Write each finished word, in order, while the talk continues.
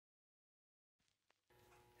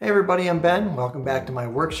Hey everybody, I'm Ben. Welcome back to my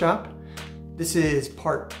workshop. This is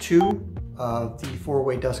part 2 of the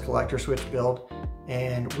 4-way dust collector switch build,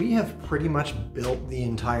 and we have pretty much built the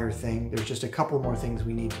entire thing. There's just a couple more things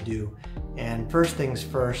we need to do. And first things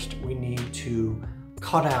first, we need to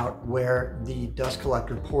cut out where the dust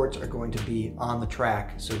collector ports are going to be on the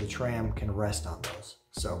track so the tram can rest on those.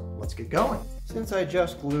 So let's get going. Since I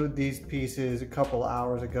just glued these pieces a couple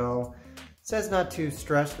hours ago, it says not to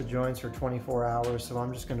stress the joints for 24 hours, so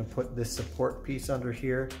I'm just going to put this support piece under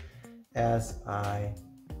here as I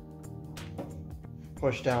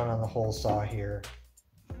push down on the hole saw here.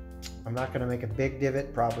 I'm not going to make a big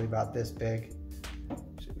divot, probably about this big,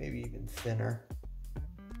 maybe even thinner,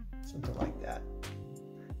 something like that.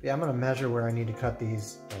 But yeah, I'm going to measure where I need to cut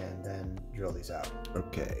these and then drill these out.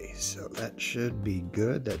 Okay, so that should be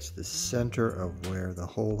good. That's the center of where the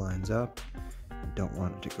hole lines up. Don't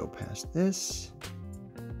want it to go past this.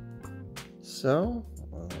 So,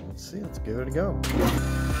 well, let's see, let's give it a go.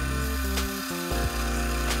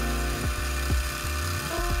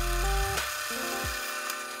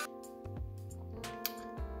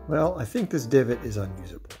 Well, I think this divot is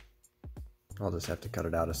unusable. I'll just have to cut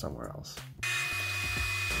it out of somewhere else.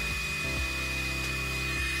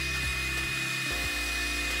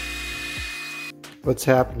 What's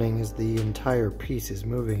happening is the entire piece is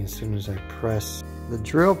moving as soon as I press the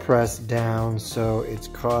drill press down, so it's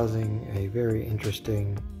causing a very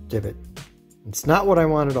interesting divot. It's not what I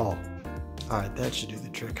want at all. Alright, that should do the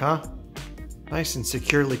trick, huh? Nice and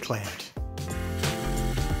securely clamped.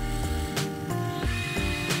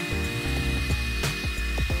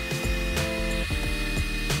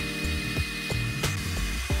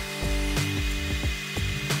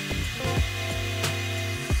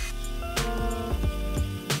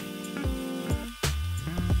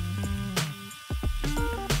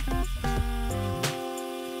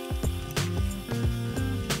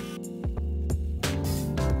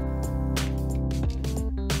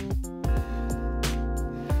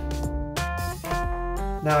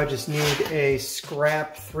 Now I just need a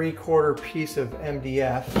scrap 3/4 piece of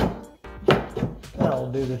MDF.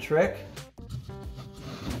 That'll do the trick.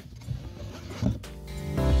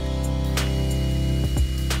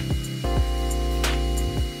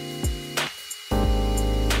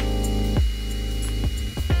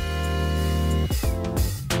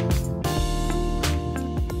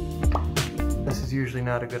 This is usually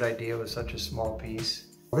not a good idea with such a small piece.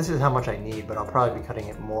 This is how much I need, but I'll probably be cutting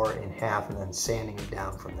it more in half and then sanding it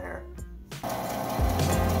down from there.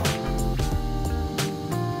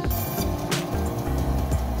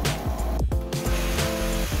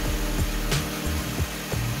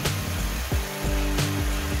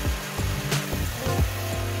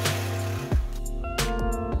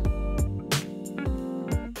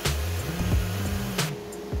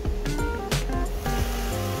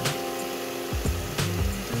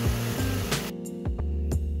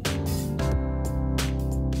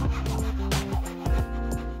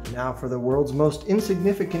 Now for the world's most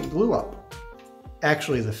insignificant glue up.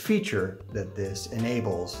 Actually, the feature that this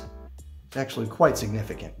enables is actually quite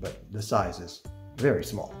significant, but the size is very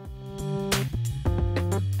small.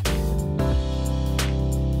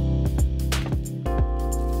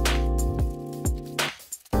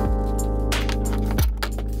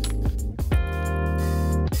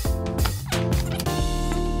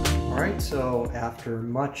 All right, so after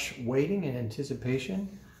much waiting and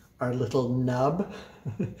anticipation, our little nub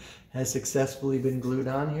has successfully been glued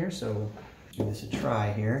on here, so give this a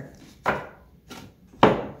try here.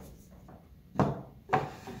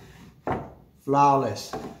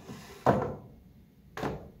 Flawless.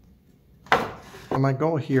 My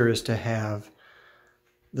goal here is to have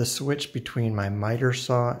the switch between my miter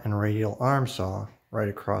saw and radial arm saw right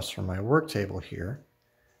across from my work table here,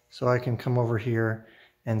 so I can come over here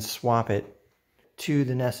and swap it to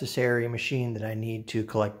the necessary machine that I need to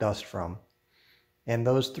collect dust from. And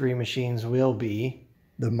those 3 machines will be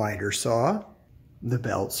the miter saw, the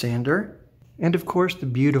belt sander, and of course the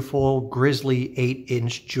beautiful Grizzly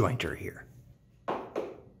 8-inch jointer here.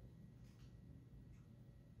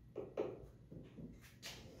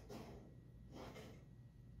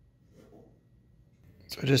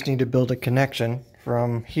 So I just need to build a connection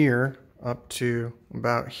from here up to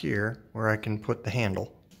about here where I can put the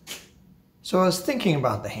handle. So I was thinking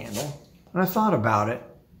about the handle, and I thought about it,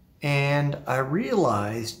 and I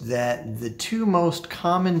realized that the 2 most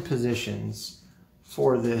common positions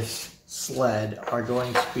for this sled are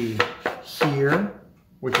going to be here,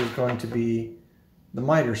 which is going to be the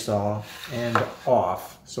miter saw, and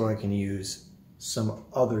off, so I can use some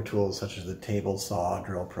other tools such as the table saw,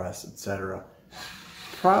 drill press, etc.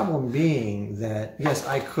 problem being that, yes,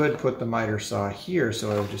 I could put the miter saw here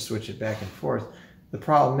so I would just switch it back and forth. The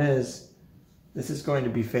problem is this is going to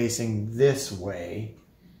be facing this way,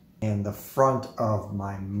 and the front of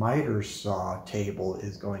my miter saw table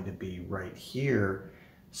is going to be right here.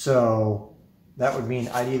 So that would mean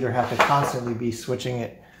I'd either have to constantly be switching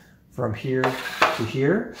it from here to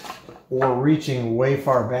here, or reaching way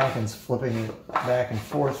far back and flipping it back and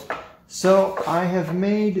forth. So I have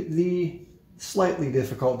made the slightly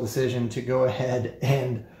difficult decision to go ahead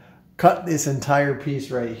and cut this entire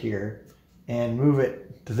piece right here and move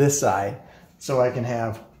it to this side so I can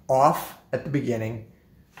have off at the beginning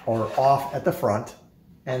or off at the front,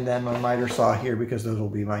 and then my miter saw here, because those will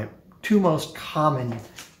be my two most common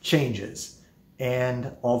changes.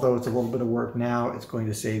 And although it's a little bit of work now, it's going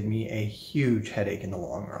to save me a huge headache in the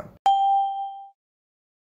long run.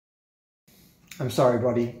 I'm sorry,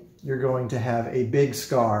 buddy. You're going to have a big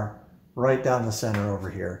scar right down the center over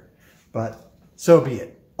here. But so be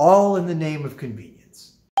it. All in the name of convenience.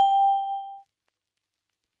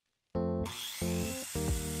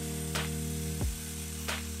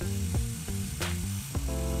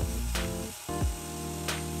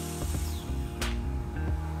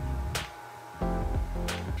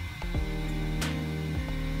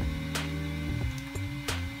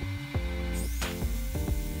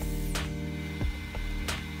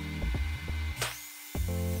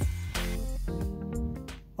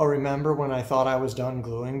 Oh, remember when I thought I was done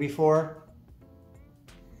gluing before?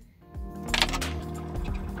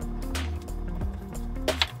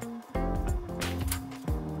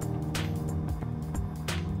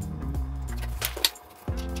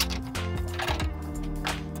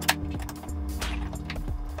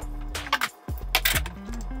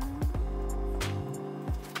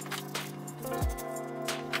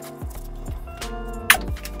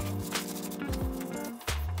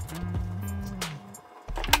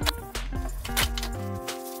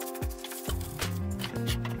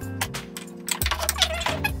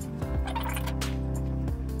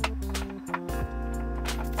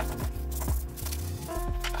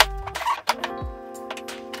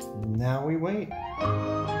 Now we wait.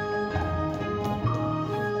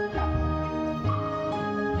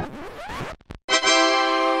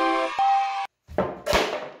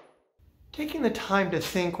 Taking the time to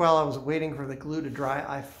think while I was waiting for the glue to dry,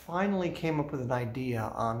 I finally came up with an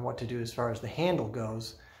idea on what to do as far as the handle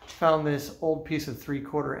goes. Found this old piece of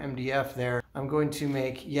 3/4 MDF there. I'm going to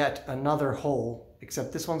make yet another hole,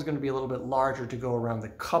 except this one's going to be a little bit larger to go around the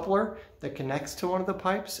coupler that connects to one of the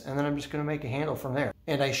pipes, and then I'm just going to make a handle from there.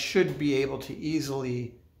 And I should be able to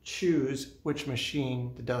easily choose which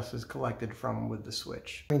machine the dust is collected from with the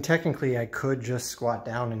switch. I mean, technically I could just squat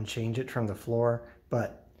down and change it from the floor,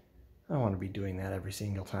 but I don't want to be doing that every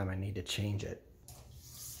single time I need to change it.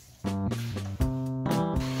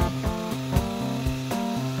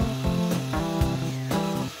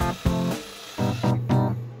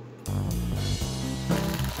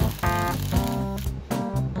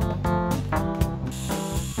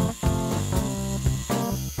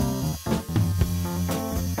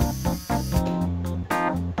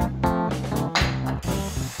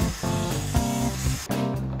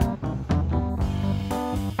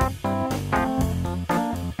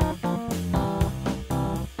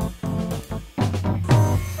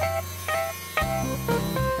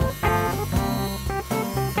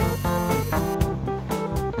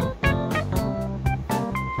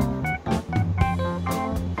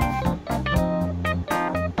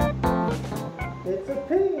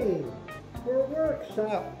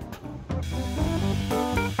 Workshop.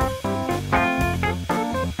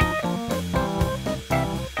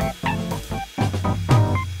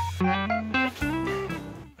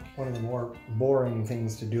 One of the more boring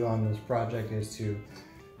things to do on this project is to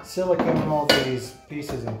silicone all these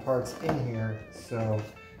pieces and parts in here so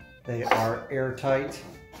they are airtight.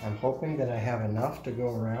 I'm hoping that I have enough to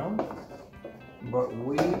go around, but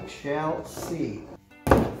we shall see.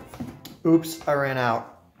 Oops, I ran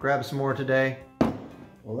out. Grab some more today.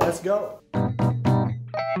 Well, let's go.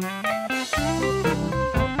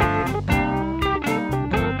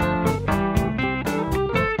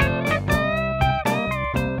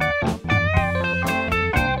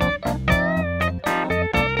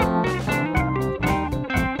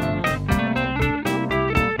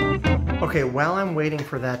 Okay, while I'm waiting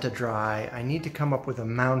for that to dry, I need to come up with a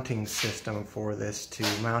mounting system for this to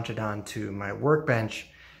mount it onto my workbench.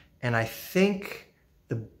 And I think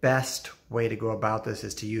the best way to go about this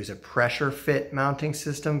is to use a pressure fit mounting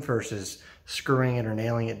system versus screwing it or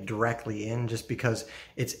nailing it directly in, just because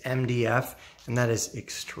it's MDF and that is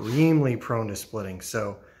extremely prone to splitting.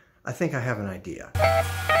 So I think I have an idea.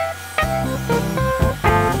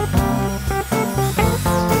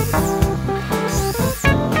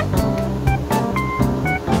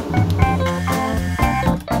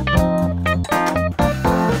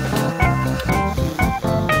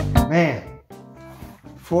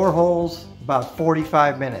 4 holes, about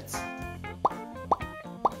 45 minutes.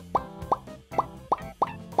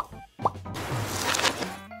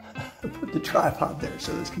 Put the tripod there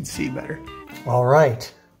so this can see better. All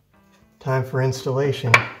right, time for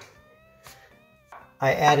installation.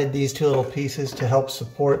 I added these 2 little pieces to help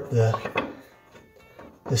support the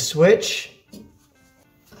switch.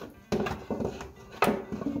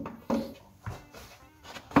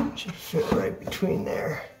 Should fit right between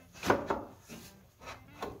there.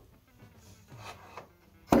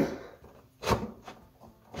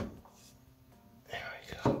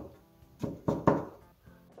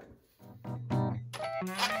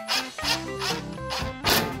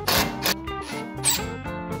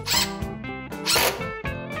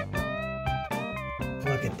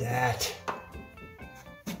 Look at that.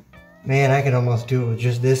 Man, I could almost do it with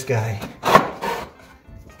just this guy.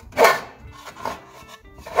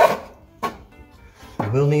 I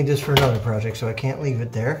will need this for another project, so I can't leave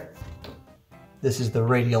it there. This is the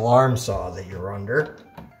radial arm saw that you're under.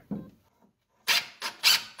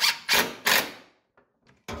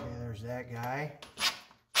 Okay, there's that guy.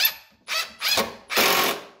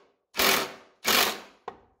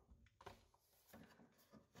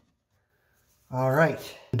 All right,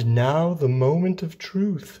 and now the moment of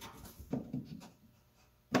truth.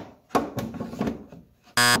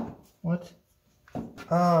 What?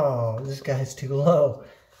 Oh, this guy's too low.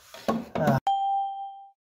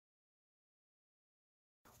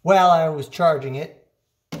 While I was charging it,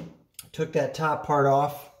 took that top part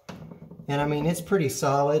off, and I mean, it's pretty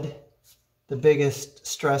solid. The biggest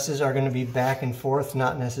stresses are going to be back and forth,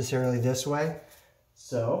 not necessarily this way.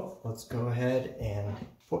 So let's go ahead and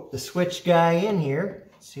put the switch guy in here,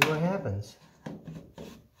 see what happens.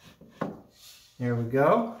 There we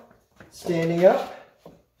go, standing up.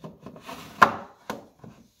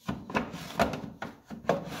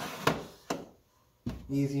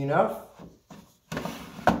 Easy enough.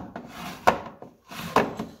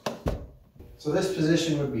 So this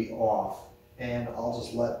position would be off, and I'll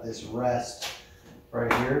just let this rest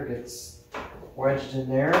right here. Gets wedged in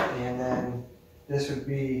there, and then this would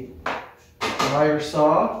be the miter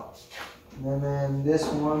saw, and then this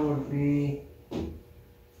one would be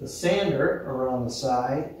the sander around the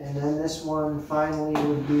side, and then this one finally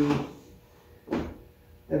would be,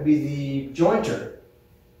 that'd be the jointer.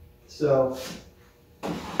 So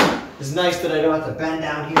it's nice that I don't have to bend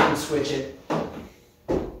down here and switch it.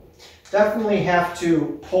 Definitely have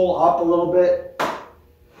to pull up a little bit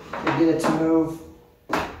to get it to move,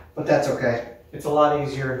 but that's okay. It's a lot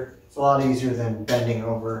easier. It's a lot easier than bending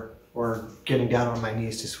over or getting down on my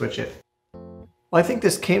knees to switch it. Well, I think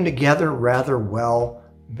this came together rather well.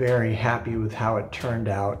 Very happy with how it turned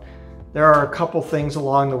out. There are a couple things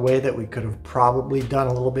along the way that we could have probably done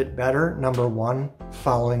a little bit better. Number one,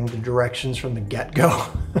 following the directions from the get-go.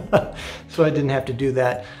 So I didn't have to do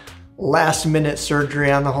that last minute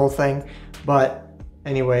surgery on the whole thing. But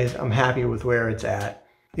anyways, I'm happy with where it's at.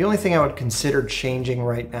 The only thing I would consider changing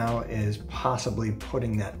right now is possibly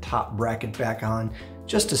putting that top bracket back on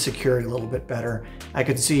just to secure it a little bit better. I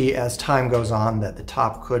could see as time goes on that the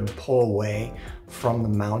top could pull away from the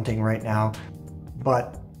mounting right now,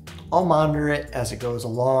 but I'll monitor it as it goes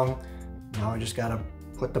along. Now I just gotta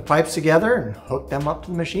put the pipes together and hook them up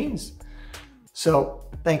to the machines. So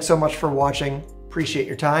thanks so much for watching. Appreciate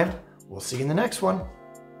your time. We'll see you in the next one.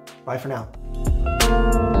 Bye for now.